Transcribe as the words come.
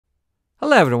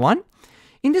Hello everyone.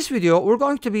 In this video we're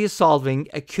going to be solving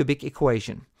a cubic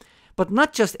equation. But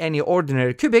not just any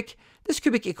ordinary cubic. This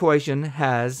cubic equation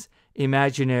has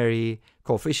imaginary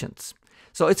coefficients.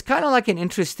 So it's kind of like an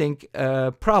interesting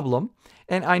problem.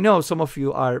 And I know some of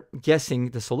you are guessing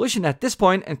the solution at this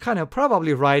point and kind of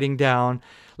probably writing down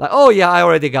like, oh yeah, I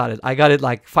already got it. I got it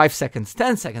like 5 seconds,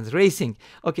 10 seconds, racing.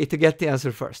 Okay, to get the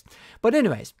answer first. But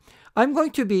anyways, I'm going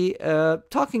to be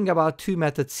talking about two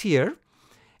methods here.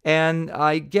 And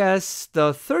I guess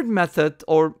the third method,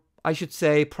 or I should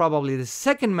say probably the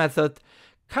second method,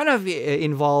 kind of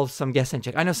involves some guess and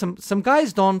check. I know some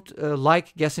guys don't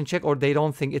like guess and check, or they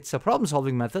don't think it's a problem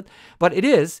solving method, but it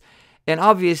is. And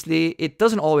obviously it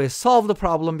doesn't always solve the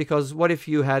problem, because what if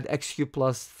you had x cubed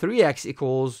plus 3x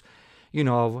equals, you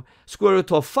know, square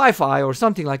root of 5i or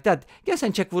something like that? Guess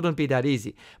and check wouldn't be that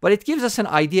easy. But it gives us an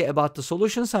idea about the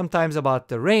solution, sometimes about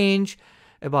the range,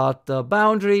 about the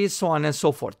boundaries, so on and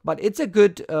so forth. But it's a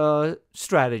good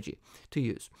strategy to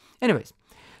use. Anyways,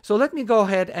 so let me go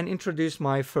ahead and introduce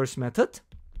my first method.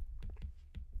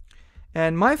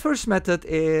 And my first method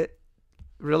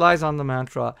relies on the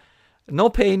mantra, no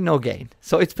pain, no gain.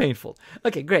 So it's painful.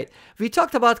 Okay, great. We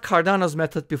talked about Cardano's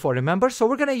method before, remember? So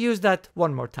we're going to use that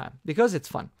one more time because it's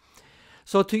fun.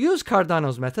 So to use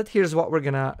Cardano's method, here's what we're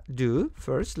going to do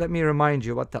first. Let me remind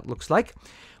you what that looks like.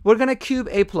 We're going to cube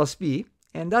a plus b.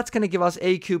 And that's going to give us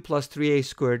a cubed plus 3a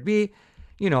squared b,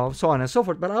 you know, so on and so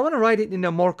forth. But I want to write it in a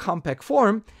more compact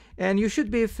form. And you should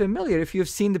be familiar, if you've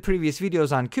seen the previous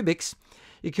videos on cubics,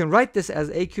 you can write this as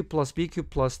a cubed plus b cubed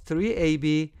plus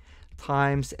 3ab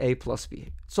times a plus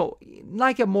b. So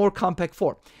like a more compact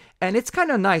form. And it's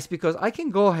kind of nice because I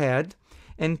can go ahead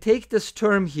and take this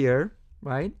term here,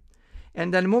 right?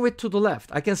 And then move it to the left.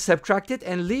 I can subtract it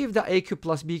and leave the a cubed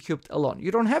plus b cubed alone.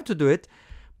 You don't have to do it,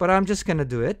 but I'm just going to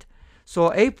do it.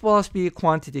 So a plus b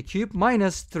quantity cubed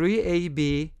minus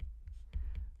 3ab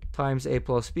times a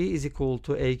plus b is equal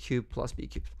to a cubed plus b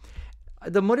cubed.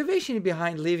 The motivation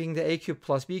behind leaving the a cubed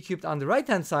plus b cubed on the right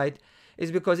hand side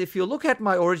is because if you look at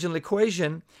my original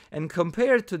equation and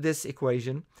compare it to this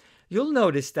equation, you'll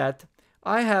notice that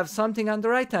I have something on the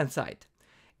right hand side.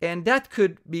 And that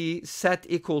could be set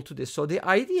equal to this. So the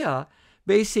idea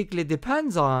basically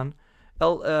depends on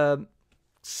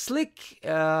slick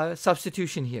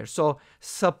substitution here. So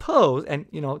suppose, and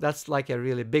you know that's like a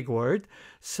really big word,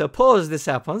 suppose this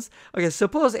happens. Okay,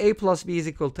 suppose a plus b is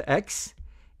equal to x,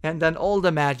 and then all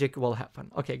the magic will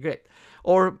happen. Okay, great.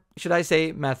 Or should I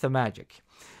say mathemagic?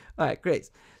 All right,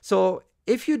 great. So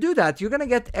if you do that, you're going to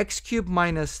get x cubed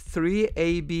minus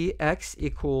 3abx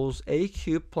equals a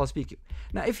cubed plus b cubed.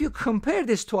 Now, if you compare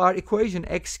this to our equation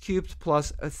x cubed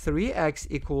plus 3x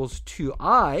equals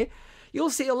 2i, you'll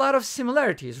see a lot of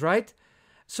similarities, right?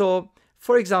 So,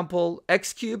 for example,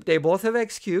 x cubed, they both have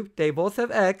x cubed, they both have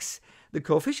x, the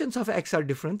coefficients of x are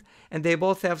different, and they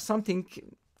both have something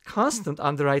constant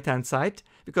on the right-hand side,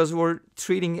 because we're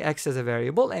treating x as a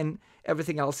variable, and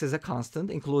everything else is a constant,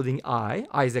 including i.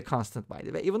 I is a constant, by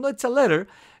the way. Even though it's a letter,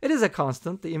 it is a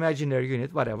constant, the imaginary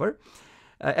unit, whatever.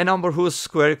 A number whose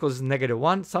square equals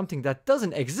 -1, something that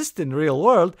doesn't exist in the real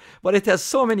world, but it has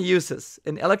so many uses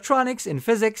in electronics, in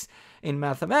physics, in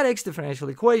mathematics, differential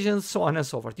equations, so on and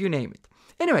so forth, you name it.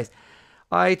 Anyways,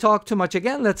 I talked too much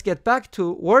again. Let's get back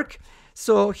to work.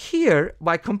 So here,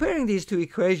 by comparing these two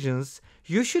equations,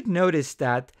 you should notice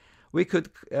that we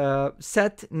could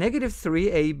set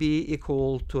 -3ab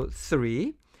equal to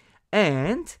 3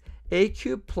 and a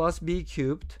cubed plus b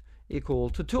cubed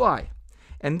equal to 2i.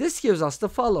 And this gives us the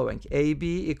following.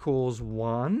 AB equals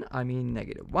 1. I mean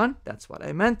 -1. That's what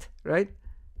I meant, right?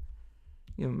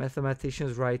 You know,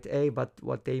 mathematicians write A, but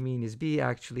what they mean is B,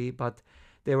 actually. But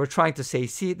they were trying to say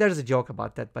C. There's a joke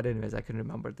about that. But anyways, I can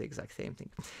remember the exact same thing.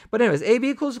 But anyways,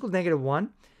 AB equals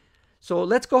 -1. So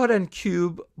let's go ahead and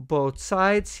cube both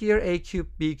sides here. A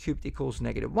cubed, B cubed equals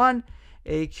 -1.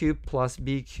 A cubed plus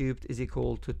B cubed is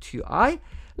equal to 2i.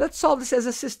 Let's solve this as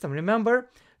a system.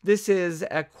 Remember, this is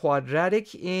a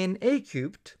quadratic in a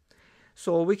cubed.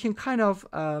 So we can kind of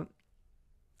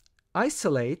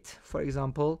isolate, for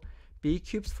example, b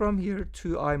cubed from here,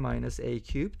 2i minus a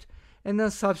cubed, and then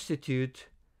substitute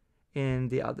in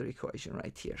the other equation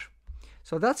right here.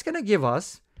 So that's going to give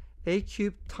us a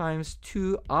cubed times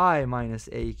 2i minus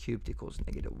a cubed equals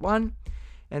 -1.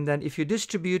 And then if you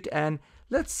distribute, and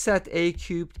let's set a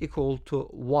cubed equal to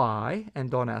y,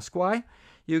 and don't ask why,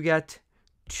 you get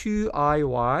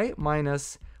 2iy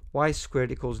minus y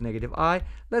squared equals -i.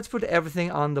 Let's put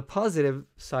everything on the positive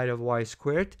side of y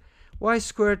squared. Y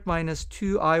squared minus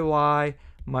 2iy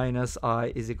minus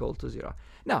I is equal to 0.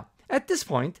 Now, at this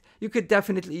point, you could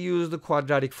definitely use the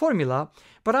quadratic formula,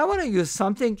 but I want to use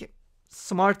something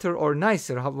smarter or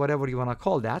nicer, whatever you want to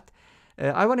call that.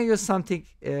 I want to use something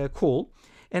cool,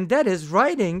 and that is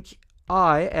writing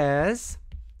I as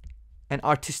an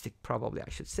artistic, probably I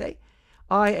should say.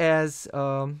 I as,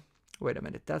 wait a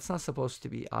minute, that's not supposed to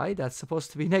be I, that's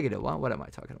supposed to be -1. What am I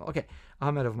talking about? Okay,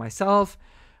 I'm out of myself.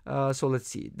 So let's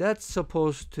see, that's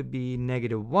supposed to be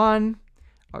 -1.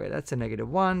 Okay, that's a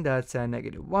 -1, that's a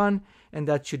 -1, and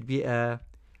that should be a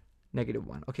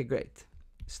 -1. Okay, great.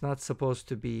 It's not supposed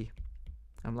to be,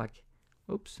 I'm like,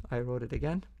 oops, I wrote it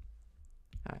again.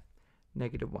 All right,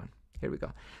 -1. Here we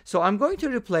go. So I'm going to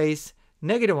replace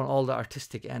 -1, all the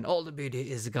artistic and all the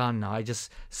beauty is gone now. I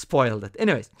just spoiled it.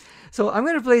 Anyways, so I'm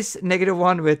going to replace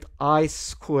 -1 with I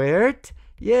squared.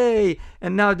 Yay!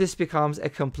 And now this becomes a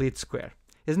complete square.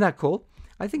 Isn't that cool?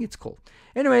 I think it's cool.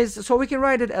 Anyways, so we can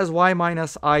write it as y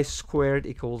minus I squared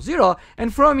equals 0.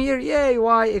 And from here, yay,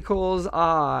 y equals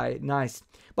I. Nice.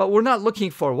 But we're not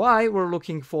looking for y. We're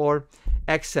looking for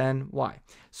x and y.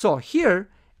 So here,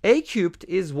 a cubed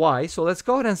is y. So let's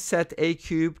go ahead and set a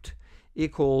cubed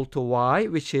equal to y,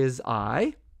 which is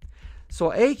I.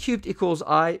 So a cubed equals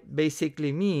I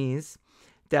basically means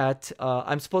that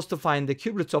I'm supposed to find the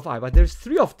cube roots of I, but there's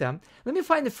 3 of them. Let me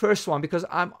find the first one because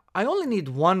I only need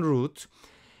 1 root,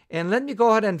 and let me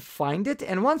go ahead and find it.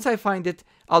 And once I find it,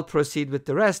 I'll proceed with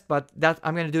the rest, but that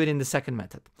I'm going to do it in the second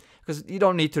method because you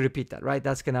don't need to repeat that, right?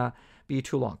 That's going to be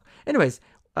too long. Anyways,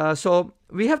 so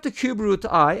we have the cube root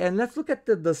I, and let's look at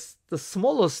the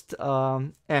smallest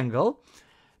angle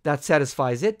that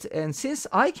satisfies it. And since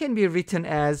I can be written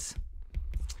as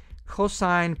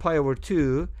cosine pi over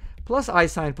 2 plus I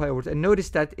sine pi over 2, and notice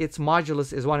that its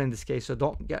modulus is 1 in this case, so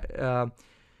don't get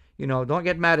don't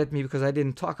get mad at me because I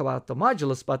didn't talk about the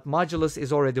modulus, but modulus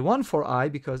is already 1 for I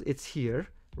because it's here,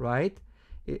 right?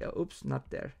 Oops, not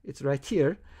there. It's right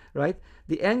here, right?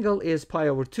 The angle is pi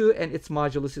over 2 and its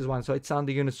modulus is 1, so it's on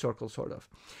the unit circle sort of.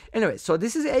 Anyway, so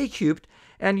this is a cubed,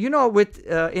 and with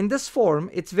in this form,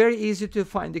 it's very easy to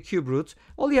find the cube roots.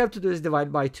 All you have to do is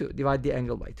divide by 2, divide the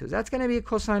angle by 2. That's going to be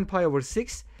cosine pi over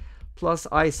 6 plus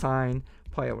I sine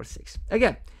pi over 6.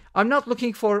 Again, I'm not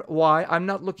looking for y, I'm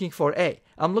not looking for a,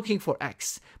 I'm looking for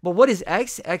x. But what is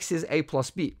x? X is a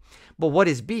plus b. But what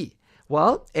is b?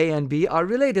 Well, a and b are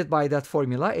related by that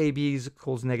formula. AB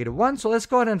equals -1. So let's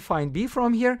go ahead and find b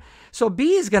from here. So b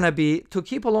is going to be, to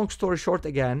keep a long story short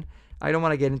again, I don't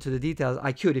want to get into the details.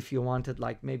 I could if you wanted,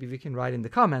 like maybe we can write in the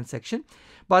comment section.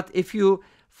 But if you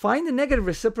find the negative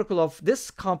reciprocal of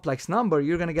this complex number,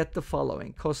 you're going to get the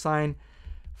following. Cosine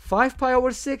 5 pi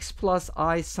over 6 plus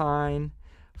I sine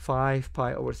 5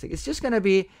 pi over 6. It's just going to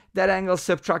be that angle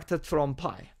subtracted from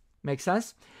pi. Make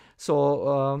sense?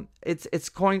 So it's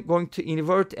going to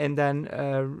invert and then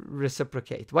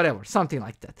reciprocate, whatever, something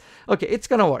like that. Okay, it's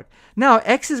going to work. Now,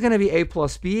 x is going to be a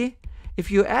plus b.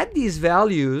 If you add these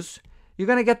values,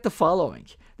 you're going to get the following.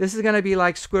 This is going to be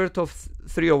like square root of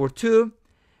 3 over 2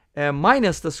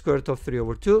 minus the square root of 3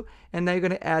 over 2. And then you're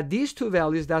going to add these two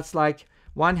values. That's like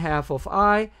 1/2 of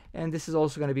I, and this is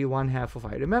also going to be 1/2 of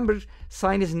I. Remember,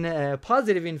 sine is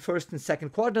positive in first and second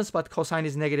quadrants, but cosine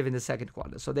is negative in the second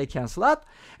quadrant, so they cancel out,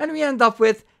 and we end up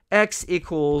with x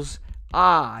equals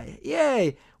I.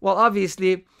 Yay! Well,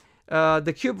 obviously,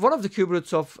 one of the cube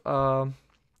roots of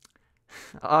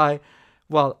I,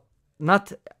 well,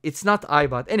 it's not I,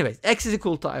 but anyways, x is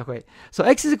equal to I. Okay, so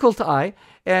x is equal to I,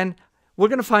 and we're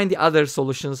going to find the other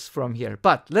solutions from here.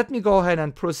 But let me go ahead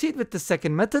and proceed with the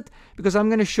second method because I'm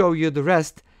going to show you the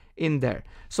rest in there.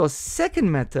 So the second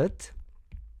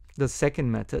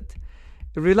method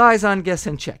relies on guess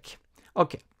and check.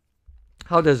 Okay,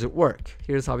 how does it work?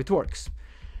 Here's how it works.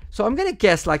 So I'm going to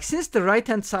guess, like, since the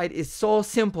right-hand side is so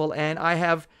simple and I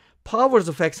have powers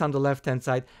of x on the left-hand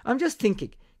side, I'm just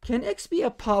thinking, can x be a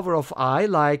power of I?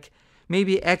 Like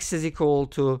maybe x is equal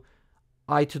to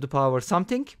I to the power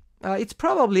something? It's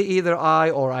probably either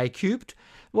I or I cubed.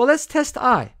 Well, let's test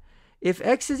I. If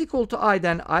x is equal to I,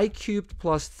 then I cubed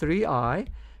plus 3i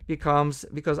becomes,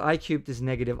 because I cubed is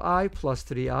 -I plus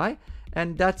 3i,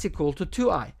 and that's equal to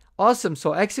 2i. Awesome,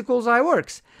 so x equals I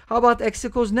works. How about x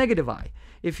equals -I?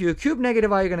 If you cube -I,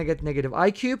 you're going to get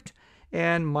 -I cubed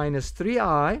and minus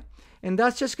 3i, and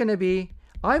that's just going to be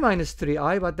I minus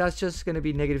 3i, but that's just going to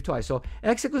be -2i. So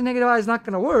x equals -I is not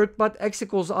going to work, but x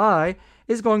equals I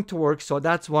is going to work. So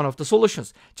that's one of the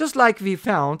solutions, just like we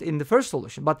found in the first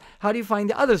solution. But how do you find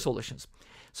the other solutions?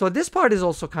 So this part is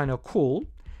also kind of cool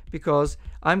because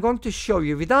I'm going to show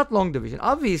you without long division.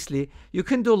 Obviously, you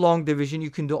can do long division. You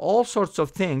can do all sorts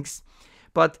of things.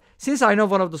 But since I know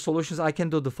one of the solutions, I can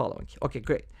do the following. Okay,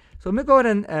 great. So let me go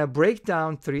ahead and break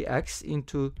down 3x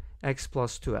into x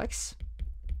plus 2x.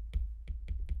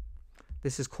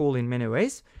 This is cool in many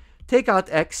ways. Take out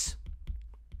x.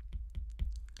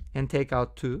 and take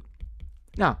out 2.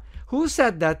 Now, who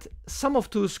said that sum of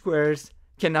two squares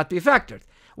cannot be factored?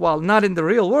 Well, not in the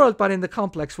real world, but in the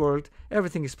complex world,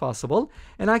 everything is possible.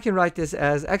 And I can write this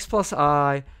as x plus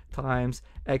I times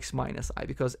x minus I,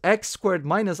 because x squared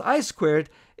minus I squared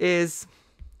is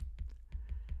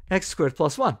x squared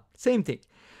plus 1. Same thing.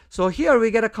 So here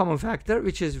we get a common factor,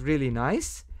 which is really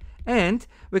nice. And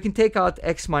we can take out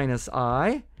x minus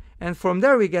I. And from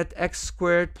there we get x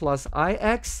squared plus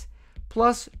ix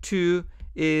plus 2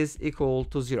 is equal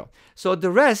to 0. So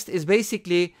the rest is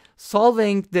basically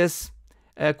solving this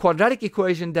quadratic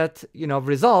equation that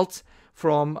results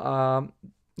from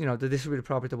the distributive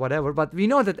property, whatever. But we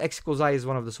know that x equals I is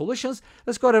one of the solutions.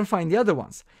 Let's go ahead and find the other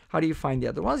ones. How do you find the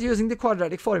other ones? Using the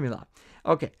quadratic formula.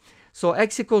 Okay, so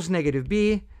x equals negative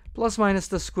b plus minus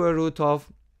the square root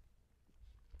of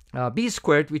b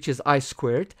squared, which is I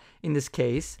squared. In this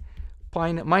case,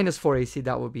 minus 4ac,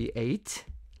 that would be 8.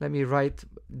 Let me write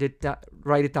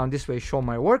it down this way, show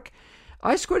my work.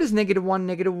 I squared is negative 1.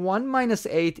 Negative 1 minus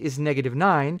 8 is negative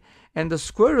 9. And the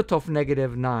square root of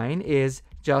negative 9 is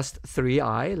just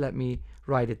 3i. Let me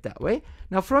write it that way.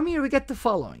 Now from here we get the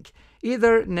following.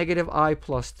 Either negative I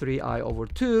plus 3i over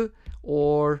 2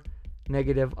 or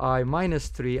negative I minus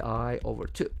 3i over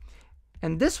 2.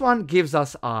 And this one gives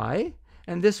us I.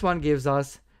 And this one gives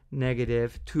us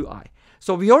negative 2i.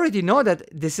 So we already know that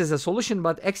this is a solution,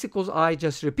 but x equals I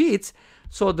just repeats.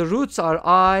 So the roots are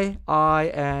I,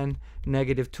 and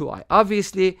negative 2i.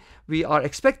 Obviously, we are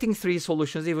expecting 3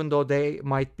 solutions, even though they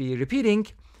might be repeating,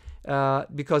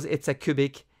 because it's a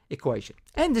cubic equation.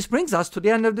 And this brings us to the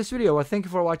end of this video. Well, thank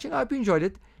you for watching. I hope you enjoyed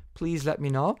it. Please let me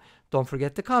know. Don't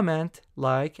forget to comment,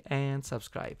 like, and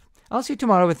subscribe. I'll see you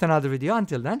tomorrow with another video.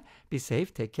 Until then, be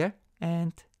safe, take care,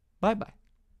 and bye-bye.